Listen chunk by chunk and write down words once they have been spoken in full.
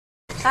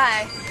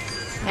Hi.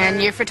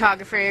 And your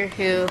photographer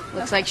who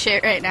looks like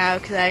shit right now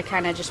because I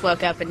kind of just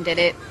woke up and did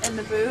it. And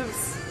the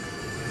boobs.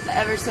 The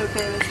ever so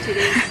famous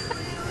titties.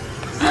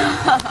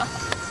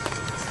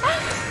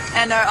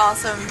 And our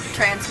awesome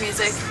trance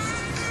music.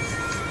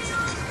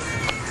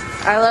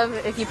 I love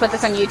if you put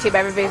this on YouTube,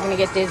 everybody's gonna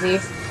get dizzy.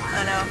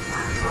 I know.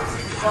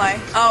 Why?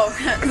 Oh.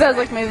 Because I was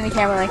like moving the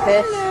camera like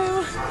this.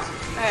 Hello.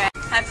 Alright,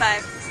 high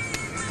five.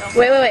 Don't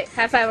Wait.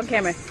 High five on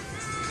camera.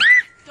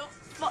 Don't.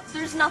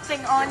 There's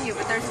nothing on you,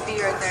 but there's a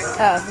bee right there.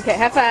 Oh, okay.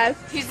 High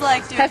five. He's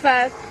like, dude. High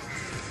five.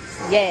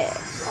 Yeah.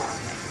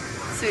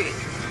 Sweet.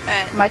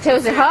 Alright. My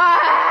toes are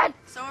hot.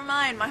 So are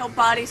mine. My whole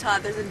body's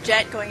hot. There's a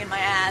jet going in my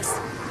ass.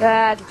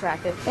 That's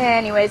attractive.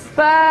 Anyways,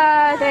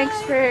 bye.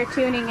 Thanks for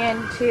tuning in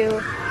to,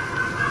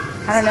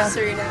 I don't know,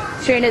 Serena.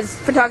 Serena's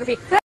photography.